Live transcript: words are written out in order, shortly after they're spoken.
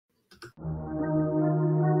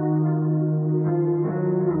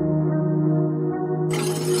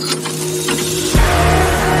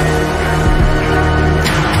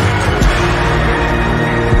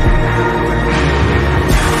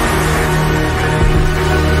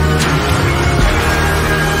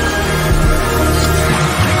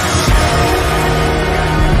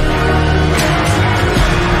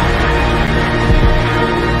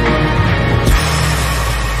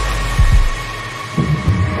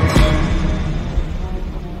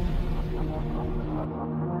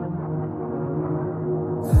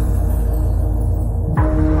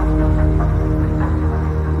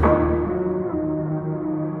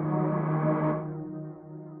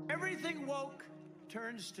Everything woke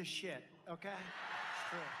turns to shit, okay?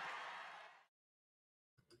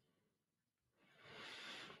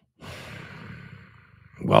 It's true.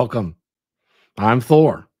 Welcome. I'm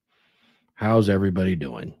Thor. How's everybody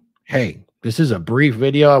doing? Hey, this is a brief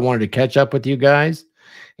video. I wanted to catch up with you guys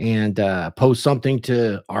and post something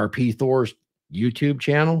to RP Thor's YouTube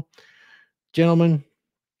channel. Gentlemen,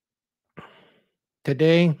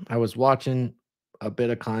 today I was watching a bit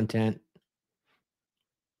of content.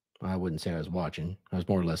 I wouldn't say I was watching. I was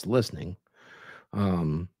more or less listening.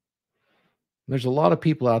 There's a lot of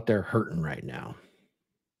people out there hurting right now.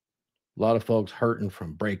 A lot of folks hurting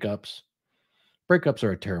from breakups. Breakups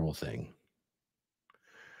are a terrible thing.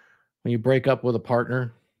 When you break up with a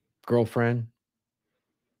partner, girlfriend,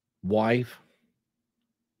 wife,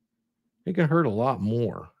 it can hurt a lot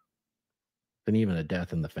more than even a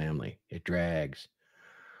death in the family. It drags.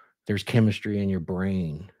 There's chemistry in your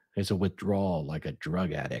brain. It's a withdrawal like a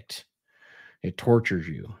drug addict. It tortures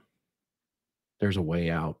you. There's a way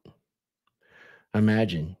out.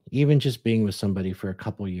 Imagine even just being with somebody for a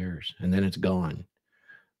couple years and then it's gone.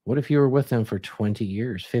 What if you were with them for 20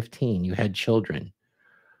 years, 15, you had children?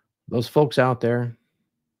 Those folks out there,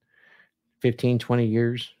 15, 20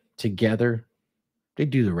 years together, they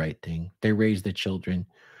do the right thing. They raise the children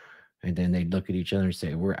and then they look at each other and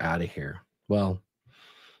say, we're out of here. Well,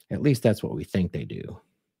 at least that's what we think they do.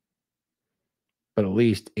 But at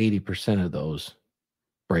least 80% of those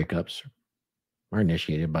breakups are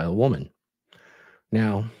initiated by a woman.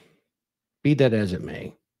 Now, be that as it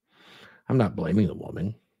may, I'm not blaming the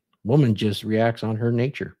woman. Woman just reacts on her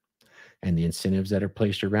nature and the incentives that are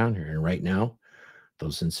placed around her. And right now,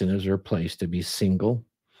 those incentives are placed to be single,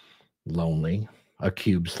 lonely, a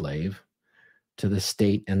cube slave to the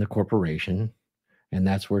state and the corporation. And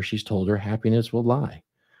that's where she's told her happiness will lie,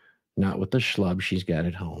 not with the schlub she's got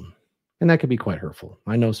at home. And that could be quite hurtful.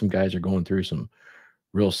 I know some guys are going through some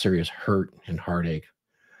real serious hurt and heartache.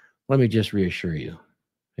 Let me just reassure you,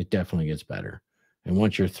 it definitely gets better. And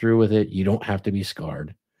once you're through with it, you don't have to be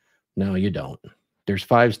scarred. No, you don't. There's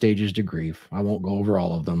 5 stages to grief. I won't go over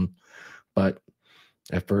all of them. But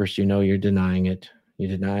at first, you're denying it. You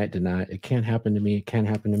deny it, deny it. It can't happen to me. It can't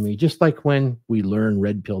happen to me. Just like when we learn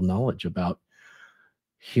red pill knowledge about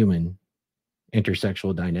human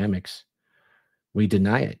intersexual dynamics, we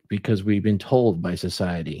deny it because we've been told by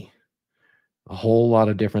society a whole lot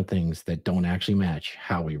of different things that don't actually match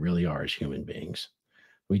how we really are as human beings.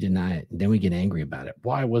 We deny it. And then we get angry about it.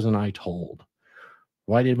 Why wasn't I told?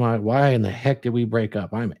 Why in the heck did we break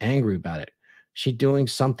up? I'm angry about it. She's doing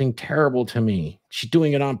something terrible to me. She's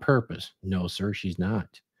doing it on purpose. No, sir, she's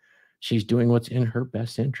not. She's doing what's in her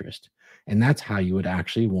best interest. And that's how you would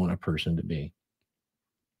actually want a person to be.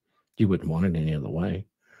 You wouldn't want it any other way.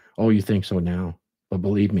 Oh, you think so now? But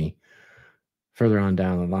believe me, further on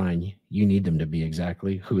down the line, you need them to be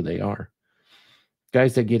exactly who they are.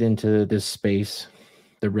 Guys that get into this space,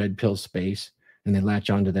 the red pill space, and they latch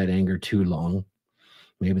onto that anger too long,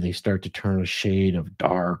 maybe they start to turn a shade of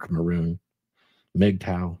dark maroon,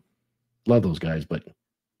 MGTOW. Love those guys, but a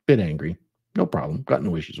bit angry. No problem. Got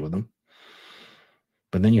no issues with them.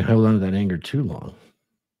 But then you hold on to that anger too long.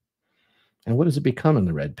 And what does it become in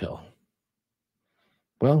the red pill?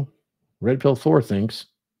 Well, Red Pill Thor thinks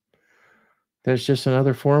there's just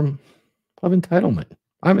another form of entitlement.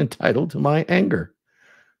 I'm entitled to my anger.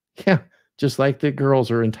 Yeah, just like the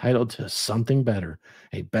girls are entitled to something better,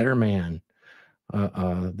 a better man,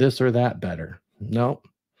 this or that better. No,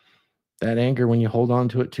 that anger, when you hold on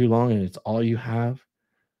to it too long and it's all you have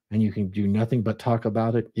and you can do nothing but talk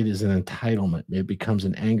about it, it is an entitlement. It becomes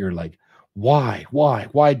an anger like, why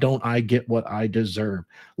don't I get what I deserve?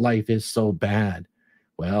 Life is so bad.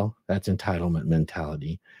 Well, that's entitlement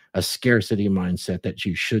mentality, a scarcity mindset that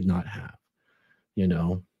you should not have,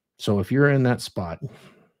 So if you're in that spot,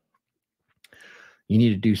 you need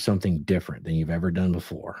to do something different than you've ever done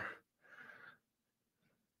before.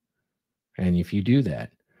 And if you do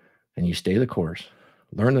that and you stay the course,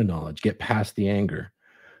 learn the knowledge, get past the anger,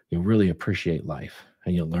 You'll really appreciate life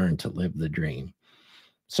and you'll learn to live the dream.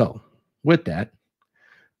 So, with that,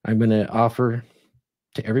 I'm going to offer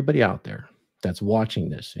to everybody out there that's watching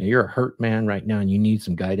this, and you're a hurt man right now and you need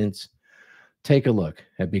some guidance, take a look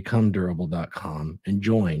at becomedurable.com and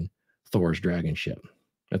join Thor's Dragon Ship.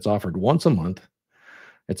 It's offered once a month.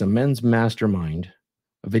 It's a men's mastermind,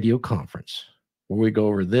 a video conference where we go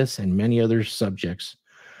over this and many other subjects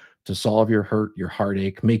to solve your hurt, your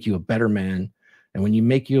heartache, make you a better man. And when you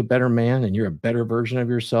make you a better man and you're a better version of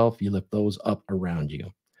yourself, you lift those up around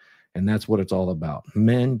you. And that's what it's all about.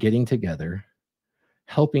 Men getting together,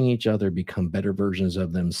 helping each other become better versions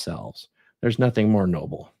of themselves. There's nothing more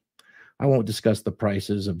noble. I won't discuss the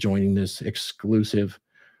prices of joining this exclusive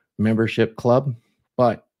membership club,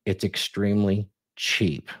 but it's extremely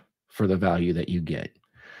cheap for the value that you get.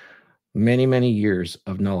 Many, many years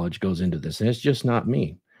of knowledge goes into this, and it's just not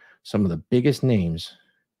me. Some of the biggest names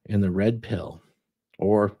in the red pill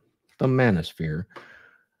or the manosphere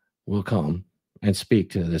will come and speak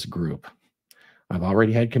to this group. I've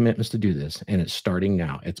already had commitments to do this, and it's starting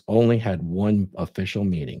now. It's only had one official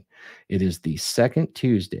meeting. It is the second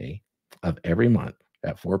Tuesday of every month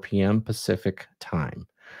at 4 p.m. Pacific time.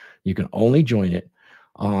 You can only join it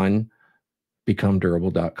on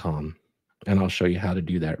becomedurable.com, and I'll show you how to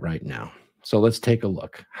do that right now. So let's take a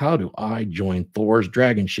look. How do I join Thor's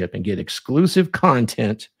Dragon Ship and get exclusive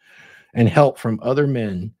content and help from other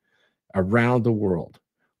men around the world?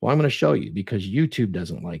 Well, I'm going to show you because YouTube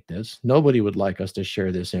doesn't like this. Nobody would like us to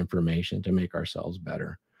share this information to make ourselves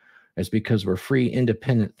better. It's because we're free,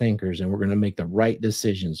 independent thinkers, and we're going to make the right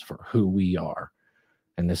decisions for who we are.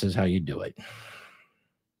 And this is how you do it.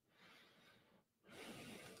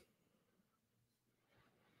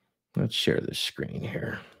 Let's share this screen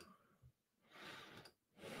here.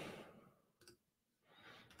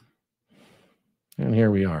 And here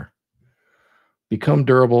we are.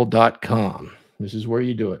 becomedurable.com. This is where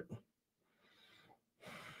you do it.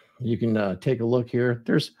 You can take a look here.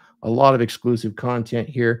 There's a lot of exclusive content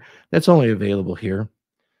here that's only available here.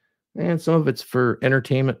 And some of it's for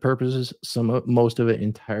entertainment purposes, most of it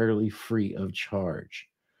entirely free of charge.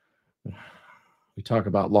 We talk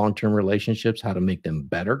about long-term relationships, how to make them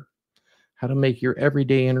better, how to make your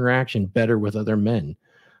everyday interaction better with other men,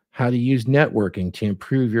 how to use networking to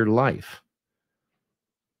improve your life,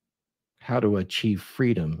 how to achieve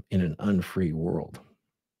freedom in an unfree world.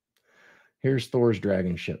 Here's Thor's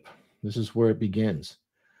Dragon Ship. This is where it begins.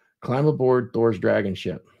 Climb aboard Thor's Dragon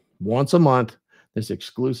Ship. Once a month, this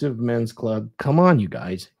exclusive men's club. Come on, you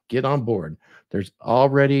guys, get on board. There's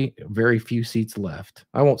already very few seats left.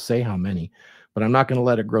 I won't say how many, but I'm not going to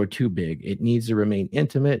let it grow too big. It needs to remain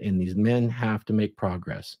intimate, and these men have to make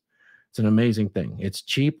progress. It's an amazing thing. It's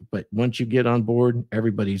cheap, but once you get on board,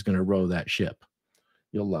 everybody's going to row that ship.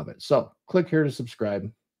 You'll love it. So click here to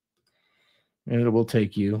subscribe, and it will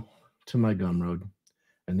take you to my Gumroad.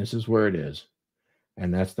 And this is where it is.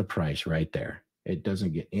 And that's the price right there. It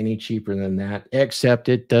doesn't get any cheaper than that, except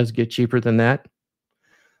it does get cheaper than that.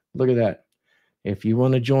 Look at that. If you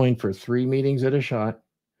want to join for 3 meetings at a shot,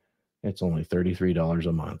 it's only $33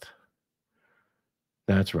 a month.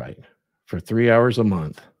 That's right. For 3 hours a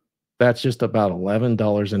month, that's just about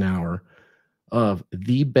 $11 an hour of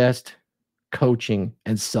the best coaching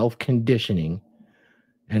and self-conditioning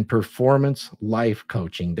and performance life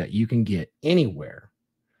coaching that you can get anywhere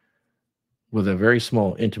with a very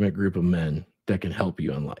small, intimate group of men that can help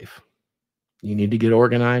you in life. You need to get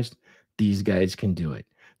organized. These guys can do it.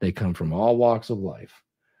 They come from all walks of life.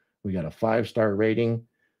 We got a 5-star rating.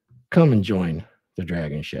 Come and join the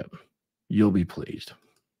Dragon Ship. You'll be pleased.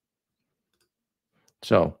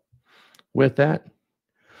 So with that,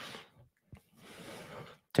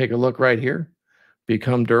 take a look right here.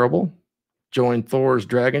 Become durable. Join Thor's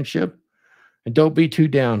Dragon Ship. And don't be too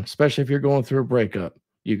down, especially if you're going through a breakup.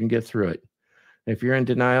 You can get through it. If you're in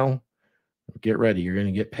denial, get ready. You're going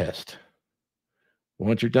to get pissed.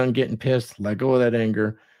 Once you're done getting pissed, let go of that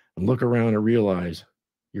anger and look around and realize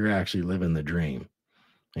you're actually living the dream.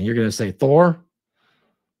 And you're going to say, Thor,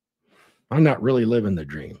 I'm not really living the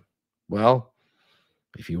dream. Well,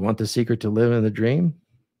 if you want the secret to living the dream,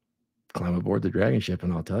 climb aboard the Dragon Ship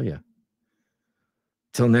and I'll tell you.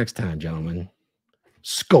 Till next time, gentlemen,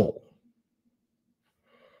 Skull.